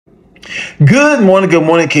Good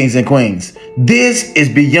morning, kings and queens. This is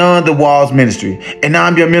Beyond the Walls Ministry, and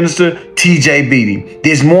I'm your minister, TJ Beatty.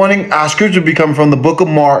 This morning, our scripture will be coming from the book of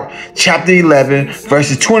Mark, chapter 11,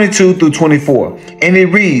 verses 22 through 24. And it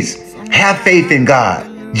reads, "Have faith in God."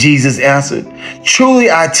 Jesus answered, "Truly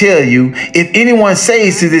I tell you, if anyone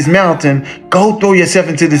says to this mountain, 'Go throw yourself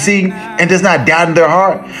into the sea,' and does not doubt in their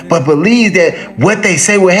heart, but believes that what they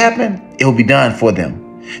say will happen, it will be done for them.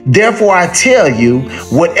 Therefore, I tell you,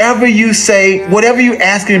 whatever you say, whatever you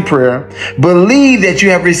ask in prayer, believe that you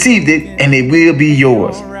have received it and it will be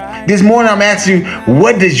yours." This morning, I'm asking you,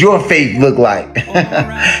 what does your faith look like?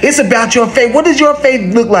 It's about your faith. What does your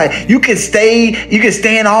faith look like? You can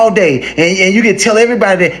stand all day and you can tell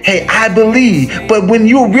everybody that, hey, I believe. But when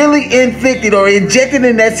you're really inflicted or injected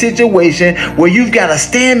in that situation where you've got to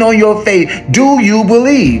stand on your faith, do you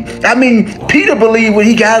believe? I mean, Peter believed when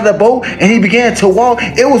he got out of the boat and he began to walk.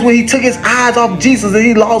 It was when he took his eyes off Jesus and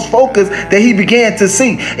he lost focus that he began to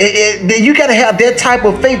sink. You got to have that type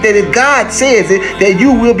of faith that if God says it, that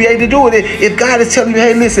you will be able to do it. If God is telling you,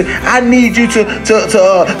 hey, listen, I need you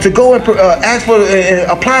to go and ask for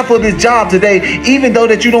apply for this job today, even though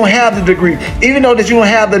that you don't have the degree, even though that you don't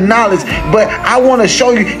have the knowledge, but I want to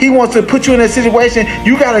show you, he wants to put you in a situation.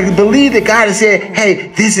 You got to believe that God has said,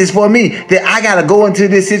 hey, this is for me, that I got to go into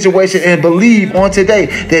this situation and believe on today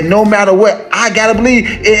that no matter what, I got to believe.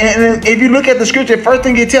 And if you look at the scripture, first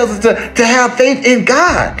thing it tells us to have faith in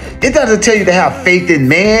God. It doesn't tell you to have faith in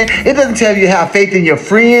man. It doesn't tell you to have faith in your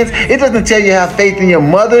friends. It doesn't tell you to have faith in your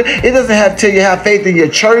mother. It doesn't tell you to have faith in your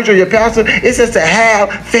church or your pastor. It says to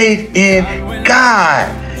have faith in God.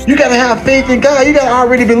 You got to have faith in God. You got to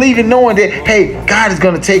already believe in knowing that, hey, God is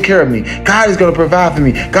going to take care of me. God is going to provide for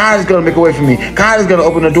me. God is going to make a way for me. God is going to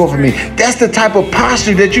open the door for me. That's the type of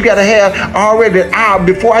posture that you got to have already.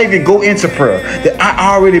 Before I even go into prayer, that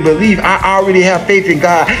I already believe, I already have faith in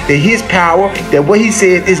God, that his power, that what he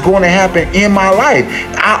said is going to happen in my life.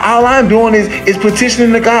 All I'm doing is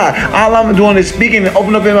petitioning to God. All I'm doing is speaking and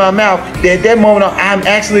opening up in my mouth. That at that moment, I'm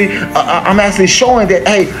actually showing that,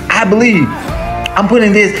 hey, I believe. I'm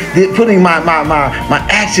putting my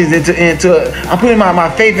actions into I'm putting my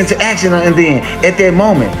faith into action, and then at that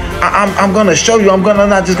moment I'm gonna show you. I'm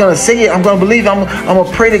not just gonna say it. I'm gonna believe. I'm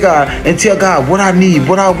gonna pray to God and tell God what I need,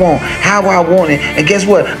 what I want, how I want it, and guess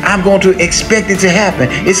what? I'm going to expect it to happen.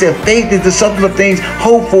 It said faith is the substance of things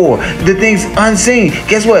hoped for, the things unseen.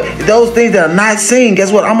 Guess what? Those things that are not seen,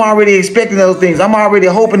 guess what? I'm already expecting those things. I'm already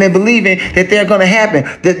hoping and believing that they're gonna happen.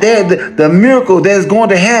 That the miracle that is going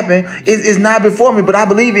to happen is not before me, but I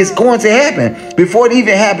believe it's going to happen. Before it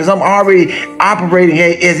even happens, I'm already operating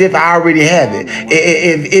as if I already have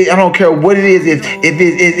it. I don't care what it is.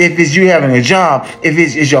 If it's you having a job, if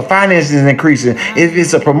it's your finances increasing, if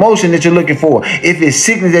it's a promotion that you're looking for, if it's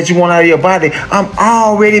sickness that you want out of your body, I'm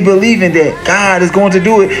already believing that God is going to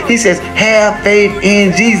do it. He says, have faith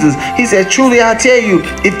in Jesus. He says, truly I tell you,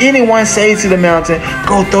 if anyone says to the mountain,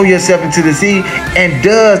 go throw yourself into the sea, and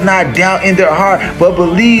does not doubt in their heart, but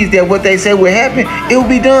believes that what they say will happen, it will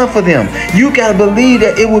be done for them. You got to believe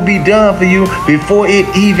that it will be done for you before it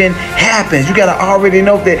even happens. You got to already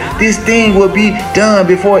know that this thing will be done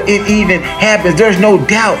before it even happens. There's no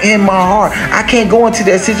doubt in my heart. I can't go into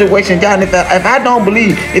that situation doubting. If I don't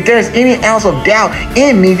believe, if there's any ounce of doubt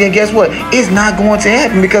in me, then guess what? It's not going to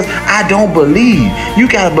happen because I don't believe. You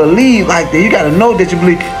got to believe like that. You got to know that you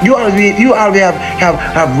believe. You ought to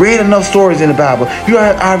have read enough stories in the Bible. You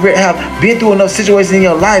ought to have been through enough situations in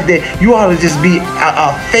your life that you ought to just be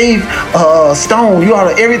a faith stone.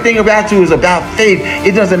 Everything about you is about faith.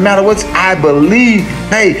 It doesn't matter what. I believe.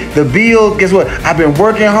 Hey, the bills, guess what? I've been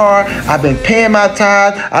working hard. I've been paying my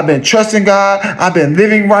tithes. I've been trusting God. I've been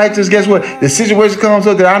living righteous. Guess what? The situation comes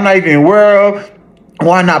up that I'm not even aware of,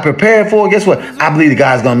 or I'm not prepared for. Guess what? I believe that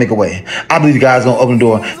God's going to make a way. I believe that God's going to open the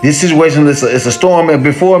door. This situation is a storm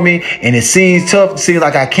before me, and it seems tough. It seems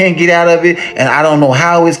like I can't get out of it, and I don't know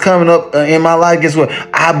how it's coming up in my life. Guess what?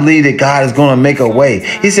 I believe that God is going to make a way.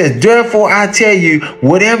 He says, therefore, I tell you,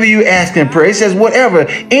 whatever you ask in prayer. He says, whatever,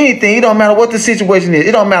 anything. It don't matter what the situation is.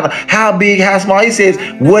 It don't matter how big, how small. He says,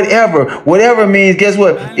 whatever. Whatever means, guess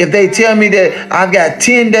what? If they tell me that I've got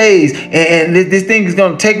 10 days and this thing is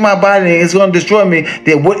going to take my body and it's going to destroy me,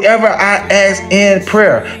 that whatever I ask in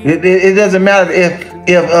prayer, it doesn't matter if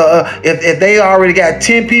If they already got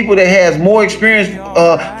 10 people that has more experience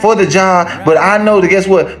for the job, but I know that guess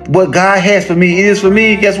what God has for me is for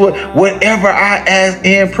me. Guess what? Whatever I ask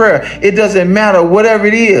in prayer, it doesn't matter whatever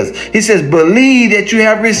it is. He says, believe that you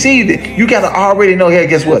have received it. You got to already know, hey,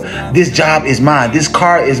 guess what? This job is mine. This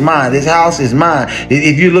car is mine. This house is mine.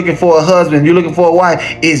 If you're looking for a husband, you're looking for a wife,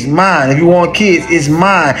 it's mine. If you want kids, it's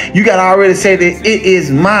mine. You got to already say that it is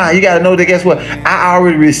mine. You got to know that guess what? I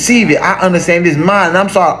already receive it. I understand it's mine. And I'm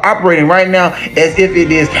starting operating right now as if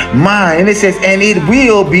it is mine. And it says, and it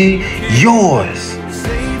will be yours.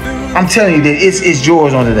 I'm telling you that it's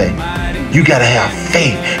yours on today. You got to have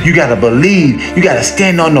faith. You got to believe. You got to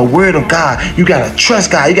stand on the word of God. You got to trust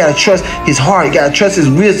God. You got to trust his heart. You got to trust his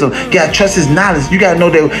wisdom. You got to trust his knowledge. You got to know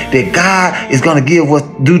that God is going to give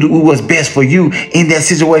what's best for you in that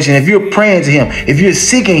situation. If you're praying to him, if you're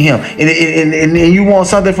seeking him, and you want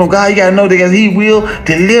something from God, you got to know that he will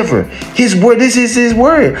deliver. His word, this is his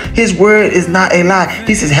word. His word is not a lie.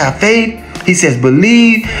 He says, have faith. He says,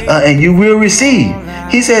 believe, and you will receive.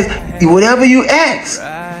 He says, whatever you ask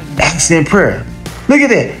in prayer. Look at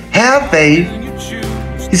that. Have faith.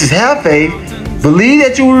 He says, have faith. Believe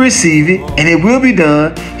that you will receive it, and it will be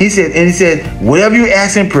done. He said, whatever you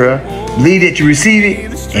ask in prayer, believe that you receive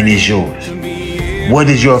it, and it's yours. What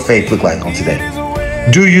does your faith look like on today?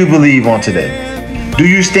 Do you believe on today? Do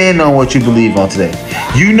you stand on what you believe on today?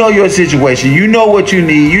 You know your situation. You know what you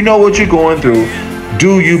need. You know what you're going through.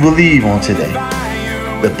 Do you believe on today?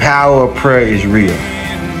 The power of prayer is real.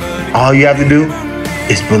 All you have to do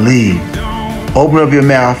is believe. Open up your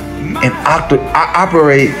mouth and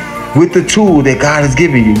operate with the tool that God has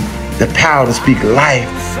given you, the power to speak life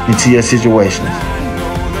into your situations.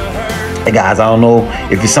 Hey guys, I don't know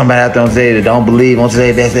if there's somebody out there on today that don't believe on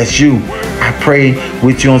today, that's you. I pray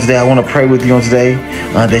with you on today. I want to pray with you on today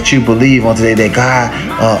that you believe on today, that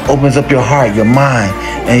God opens up your heart, your mind,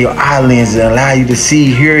 and your eyelids and allow you to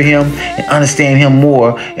see, hear him, and understand him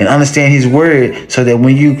more and understand his word, so that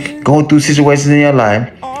when you go through situations in your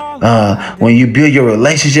life, when you build your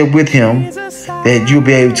relationship with him, that you'll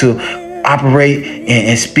be able to operate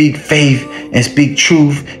and speak faith and speak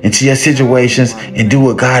truth into your situations and do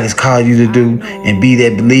what God has called you to do, and be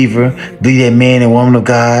that believer, be that man and woman of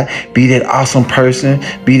God, be that awesome person,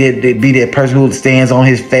 be that person who stands on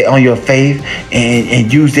on your faith,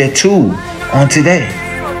 and use that tool on today.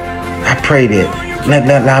 I pray that.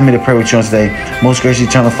 Allow me to pray with you on today. Most gracious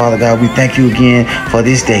eternal Father God, we thank you again for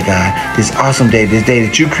this day, God, this awesome day, this day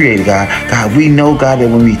that you created, God. God, we know, God, that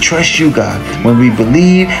when we trust you, God, when we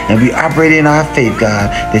believe and we operate in our faith, God,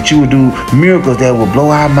 that you will do miracles that will blow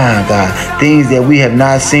our mind, God. Things that we have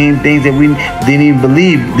not seen, things that we didn't even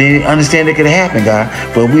believe, didn't understand that could happen, God.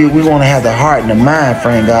 But we want to have the heart and the mind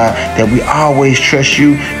frame, God, that we always trust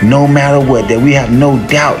you no matter what, that we have no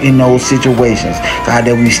doubt in those situations, God,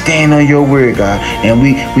 that we stand on your word, God. And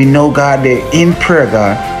we know, God, that in prayer,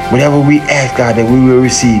 God, whatever we ask, God, that we will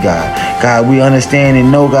receive, God. God, we understand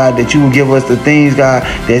and know, God, that you will give us the things, God,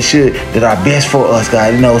 that are best for us,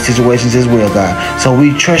 God, in those situations as well, God. So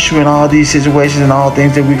we trust you in all these situations and all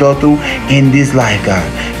things that we go through in this life, God.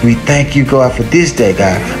 We thank you, God, for this day,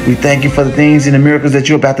 God. We thank you for the things and the miracles that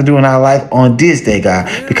you're about to do in our life on this day,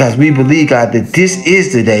 God, because we believe, God, that this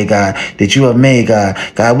is the day, God, that you have made, God.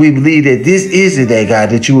 God, we believe that this is the day, God,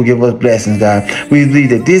 that you will give us blessings, God. We believe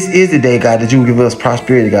that this is the day, God, that you will give us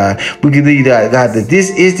prosperity, God. We believe that, God, that this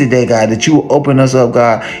is the day, God, that you will open us up,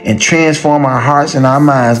 God, and transform our hearts and our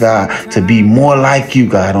minds, God, to be more like you,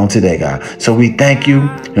 God, on today, God. So we thank you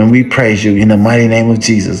and we praise you in the mighty name of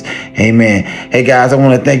Jesus. Amen. Hey, guys, I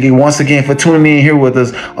want to thank you once again for tuning in here with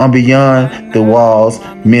us on Beyond the Walls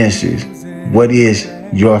Ministries. What is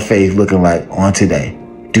your faith looking like on today?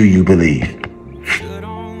 Do you believe?